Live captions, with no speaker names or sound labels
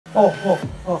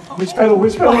Which pedal,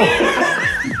 which pedal?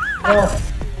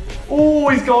 Oh,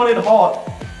 he's gone in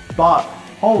hot, but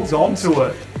holds on to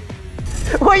it.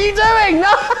 What are you doing?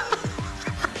 No!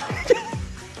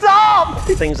 Stop!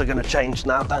 Things are going to change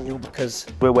now, Daniel, because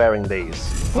we're wearing these.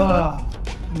 Oh,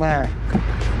 man.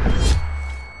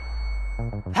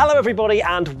 Hello everybody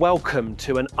and welcome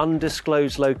to an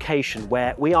undisclosed location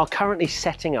where we are currently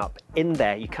setting up in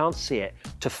there, you can't see it,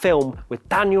 to film with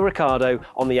Daniel Ricciardo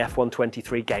on the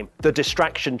F123 game, the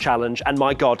Distraction Challenge, and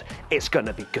my God, it's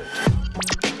gonna be good.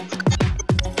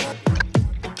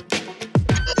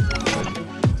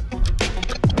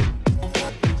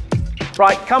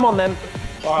 Right, come on then.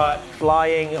 All right,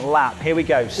 flying lap, here we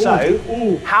go. So,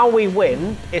 how we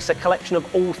win is a collection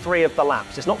of all three of the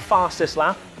laps. It's not fastest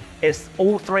lap, it's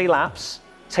all three laps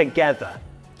together.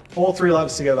 All three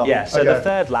laps together? Yeah, so the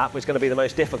third lap was going to be the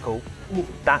most difficult.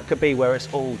 That could be where it's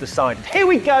all decided. Here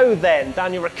we go then,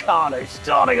 Daniel Ricciardo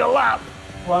starting a lap.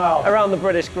 Wow. Around the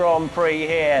British Grand Prix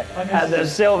here at the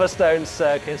Silverstone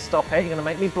Circuit. Stop it, you're going to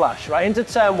make me blush. Right, into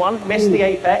turn one, missed the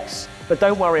apex, but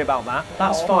don't worry about that,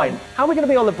 that's fine. How are we going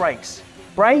to be on the brakes?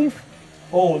 Brave?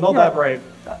 Oh, not that brave.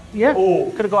 Yeah,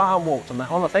 could have got out and walked on that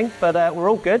one, I think, but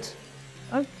we're all good.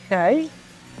 Okay.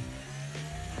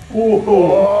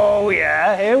 Oh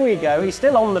yeah, here we go. He's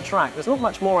still on the track. There's not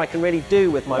much more I can really do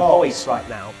with my voice right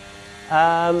now.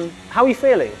 How are you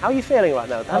feeling? How are you feeling right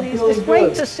now, Danny? It's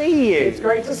great to see you. It's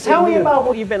great to see you. Tell me you. about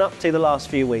what you've been up to the last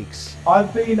few weeks.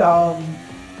 I've been,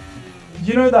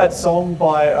 you know that song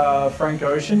by Frank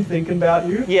Ocean, Thinking About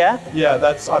You? Yeah?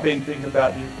 Yeah, I've been thinking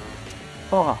about you.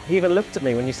 Oh, you even looked at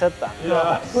me when you said that.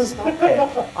 Yeah. Stop it.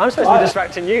 I'm supposed to be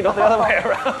distracting you, not the other way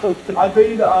around. I've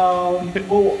been,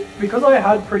 well, because I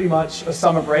had pretty much a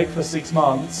summer break for 6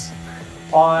 months,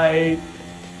 I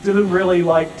didn't really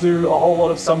do a whole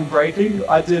lot of summer breaking.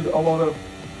 I did a lot of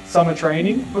summer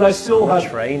training, but I still had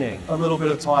a little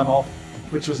bit of time off,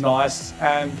 which was nice.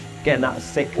 And getting that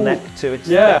thick neck to its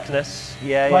thickness.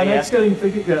 My neck's getting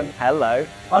thick again. Hello.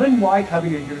 I didn't like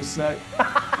having a goose neck.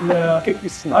 Yeah,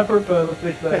 I prefer the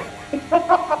thick neck.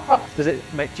 Does it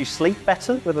make you sleep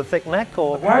better with a thick neck,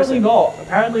 or? Apparently not.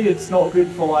 Apparently it's not good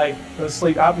for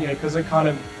sleep apnea because it kind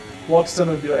of blocks some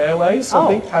of your airways. So I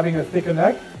think having a thicker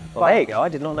neck. Well, there you go. I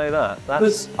did not know that. I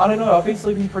don't know. I've been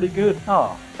sleeping pretty good.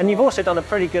 Oh, and you've also done a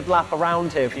pretty good lap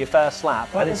around here for your first lap,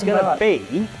 and it's going to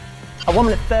be a 1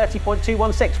 minute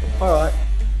 30.216. All right.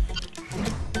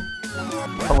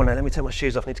 Oh no, let me take my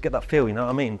shoes off. I need to get that feel, you know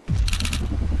what I mean?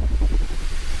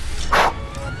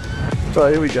 So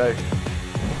here we go.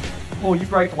 Oh, you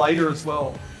brake later as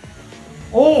well.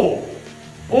 Oh!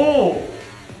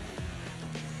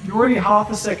 You're already half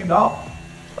a second up.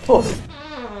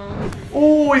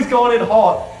 Oh, he's gone in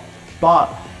hot, but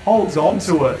holds on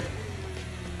to it.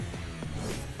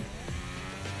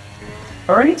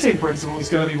 Are any team principals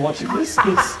going to be watching this?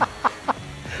 I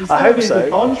hope so. The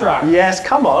contract. Yes,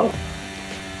 come on.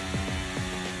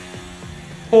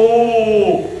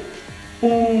 Oh!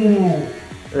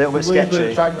 A little bit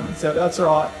sketchy. That's all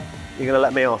right. You're going to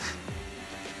let me off.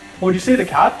 Oh, did you see the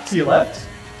cat to your left?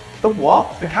 The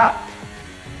what? The cat.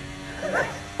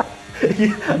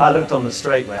 I looked on the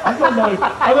straight, mate.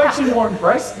 I'm actually more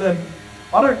impressed than...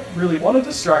 I don't really want to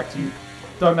distract you.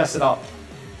 Don't mess it up.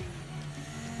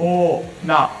 Oh,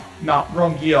 nah,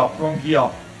 wrong gear. Oh,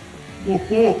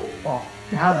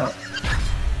 damn it.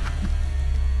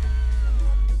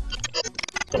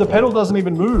 The pedal doesn't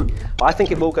even move. I think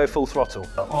it will go full throttle.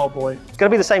 Oh boy. It's going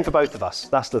to be the same for both of us.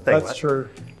 That's the thing. That's true.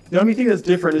 The only thing that's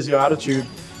different is your attitude.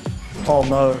 Oh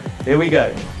no. Here we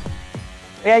go.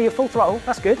 Yeah, you're full throttle.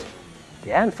 That's good.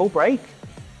 Yeah, and full brake.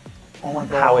 Oh my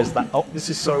God. How is that? Oh, this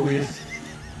is so weird.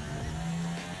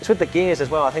 It's with the gears as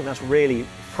well. I think that's really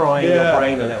frying your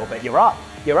brain a little bit. You're up.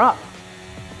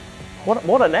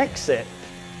 What an exit.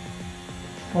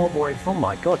 Oh boy. Oh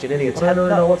my God, you nearly I don't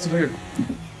really know what to do.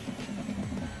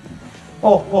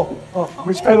 Oh,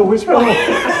 which pedal?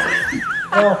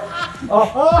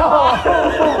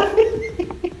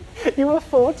 You were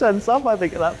 4 tenths up, I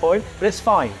think, at that point, but it's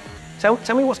fine.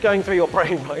 Tell me what's going through your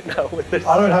brain right now with this.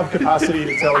 I don't have capacity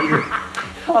to tell you.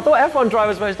 I thought F1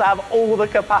 drivers were supposed to have all the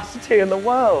capacity in the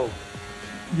world.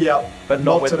 Yeah, but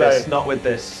not with today. This. Not with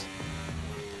this.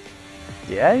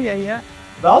 Yeah.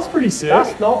 That was pretty sick.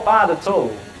 That's not bad at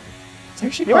all. It's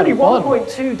actually You're only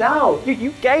 1.2 down.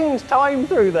 You gained time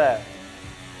through there.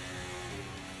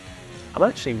 I'm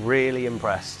actually really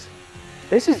impressed.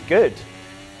 This is good.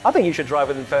 I think you should drive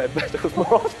within 30 pedals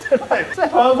more often.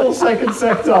 Purple second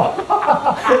sector.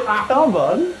 Come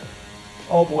on.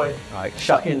 Oh boy. Right,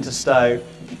 shuck into stow.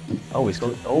 Oh, he's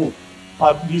got. Oh.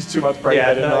 I've used too much brake.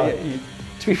 To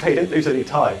be fair, you didn't lose any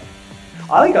time.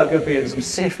 I think I could be in some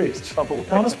serious trouble.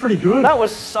 That was pretty good. That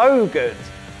was so good.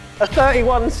 A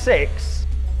 31.6.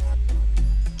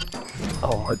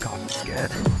 Oh my God, I'm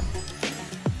scared.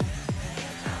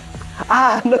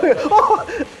 Ah, no.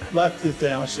 Oh. Left is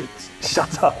down, shit.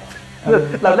 Shut up. No,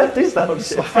 left is down,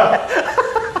 shit.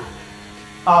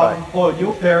 Well,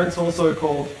 your parents also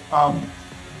called,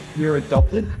 you're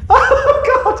adopted. Oh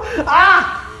God!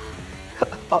 Ah!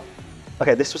 Oh,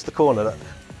 okay, this was the corner.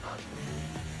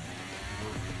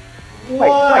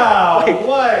 Wow!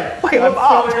 Wait, I'm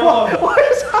up. What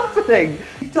is happening?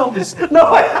 You told this. No,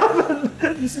 I haven't.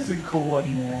 This isn't cool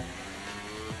anymore.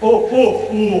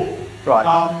 Oh.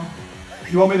 Right.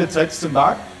 You want me to text him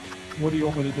back? What do you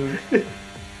want me to do?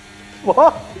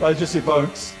 What? Just your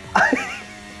folks.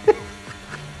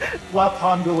 Left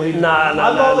hand deleted. No. I'm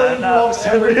not letting you off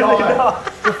every Really time. not.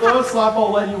 The first lap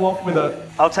I'll let you off with it.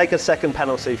 I'll take a second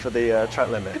penalty for the track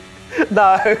limit.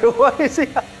 No, what is he?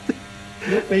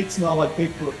 Your feet smell like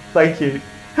Bigfoot. Thank you.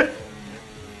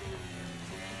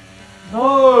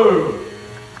 No!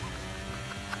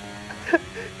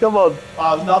 Come on.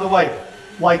 Another way.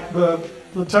 Like the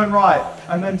turn right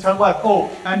and then turn left. Oh,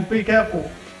 and be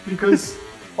careful because.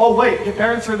 Oh wait, your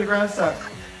parents are in the grandstand.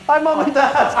 Hi, Mum and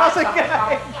Dad. How's it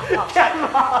going?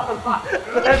 Come on.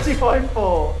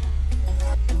 30.4.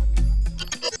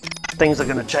 Things are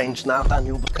going to change now,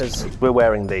 Daniel, because we're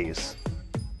wearing these.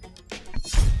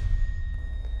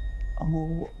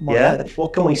 Oh, Yeah?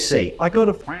 What can we see? I got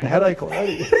a headache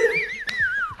already.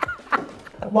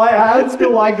 My hands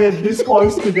feel like they're this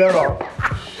close together.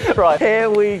 Right, here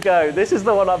we go. This is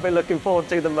the one I've been looking forward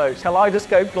to the most.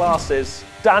 Kaleidoscope glasses,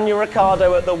 Daniel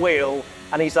Ricciardo at the wheel,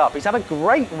 and he's up. He's had a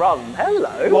great run.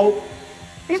 Hello. Well,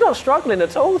 He's not struggling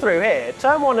at all through here.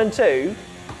 Turn 1 and 2,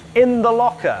 in the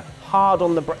locker, hard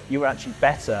on the brake. You were actually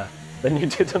better than you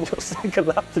did on your second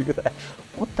lap through there.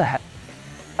 What the heck?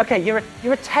 Okay, you're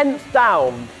a 10th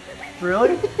down.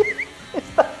 really?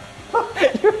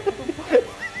 I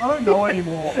don't know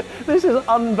anymore. This is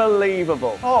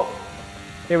unbelievable. Oh,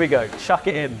 Here we go, chuck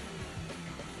it in.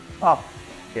 Up.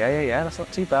 Yeah, that's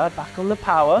not too bad. Back on the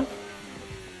power.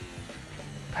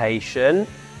 Patient.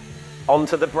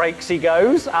 Onto the brakes he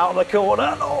goes, out of the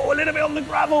corner. Oh, a little bit on the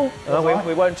gravel.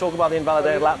 We won't talk about the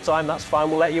invalidated lap time, that's fine,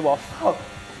 we'll let you off. oh.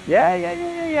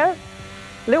 Yeah.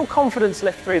 Little confidence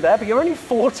lift through there, but you're only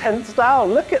 4/10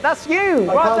 down. Look at, that's you,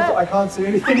 right there. I can't see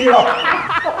anything here.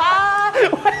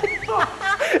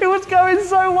 It was going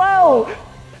so well.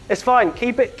 It's fine,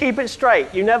 keep it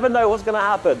straight. You never know what's gonna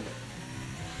happen.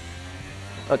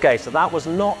 Okay, so that was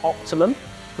not optimum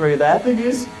through there. The thing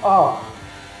is,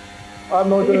 I'm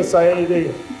not going to say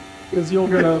anything because you're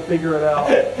going to figure it out.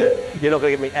 You're not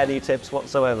gonna give me any tips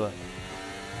whatsoever.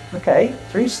 Okay,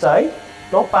 through stay,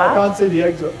 not I bad. can't see the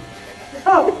exit.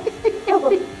 How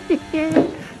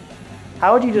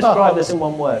would you describe this in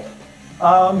one word?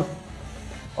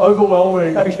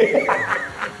 Overwhelming. And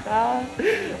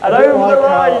over the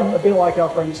line. A bit like our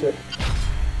friendship.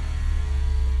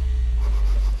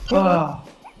 Oh,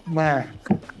 man.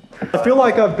 I feel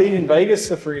like I've been in Vegas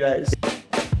for 3 days.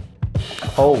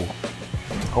 Oh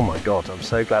my God, I'm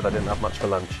so glad I didn't have much for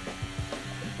lunch.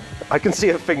 I can see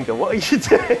a finger, what are you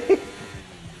doing?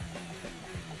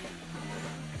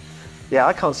 Yeah,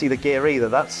 I can't see the gear either,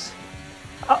 that's...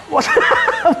 What?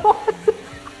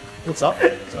 What's up?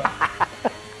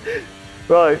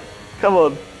 Right, come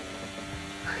on.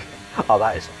 Oh,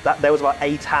 there was about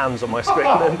 8 hands on my screen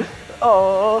then.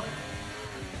 Oh!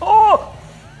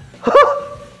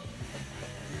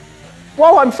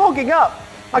 Whoa, I'm fogging up.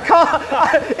 I can't,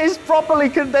 it's properly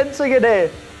condensing in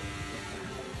here.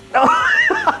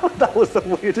 That was the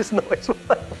weirdest noise.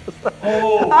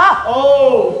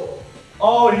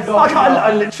 Oh, he's on.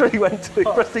 I literally went to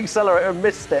press the accelerator and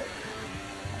missed it.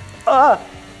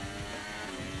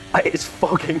 It's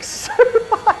fogging so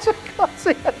much, I can't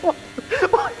see it.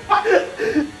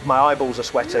 My eyeballs are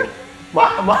sweating. My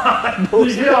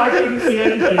eyeballs. Yeah, I couldn't see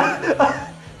anything.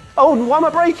 Oh, why am I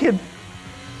braking?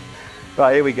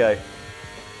 Right, here we go.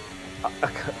 I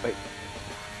can't wait.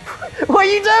 What are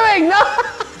you doing? No!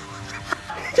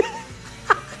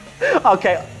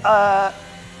 Okay,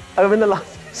 I'm in the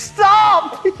last.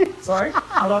 Stop! Sorry?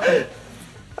 What happened?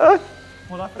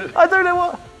 What happened? I don't know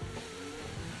what.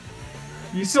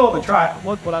 You saw the track.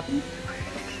 What happened?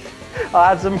 I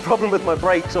had some problem with my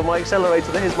brakes or my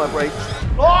accelerator. Here's my brakes.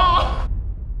 Oh!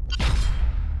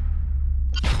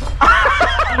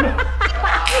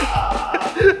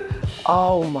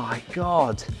 Oh my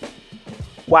God.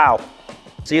 Wow.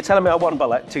 So you're telling me I won by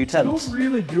like 2/10? That was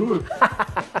really good.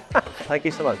 Thank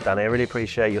you so much, Danny. I really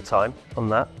appreciate your time on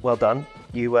that. Well done.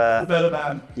 You were... better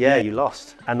man. Yeah, you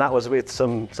lost. And that was with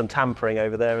some tampering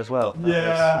over there as well.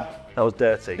 That was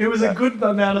dirty. It was a good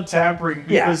amount of tampering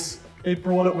because it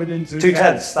brought it within 2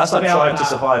 tenths. That's like trying to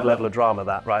survive level of drama,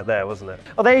 that right there, wasn't it?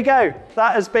 Well, there you go.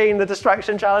 That has been the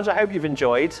Distraction Challenge. I hope you've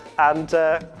enjoyed. And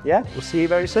yeah, we'll see you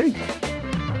very soon.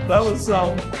 That was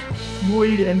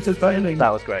really entertaining. That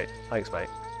was great. Thanks, mate.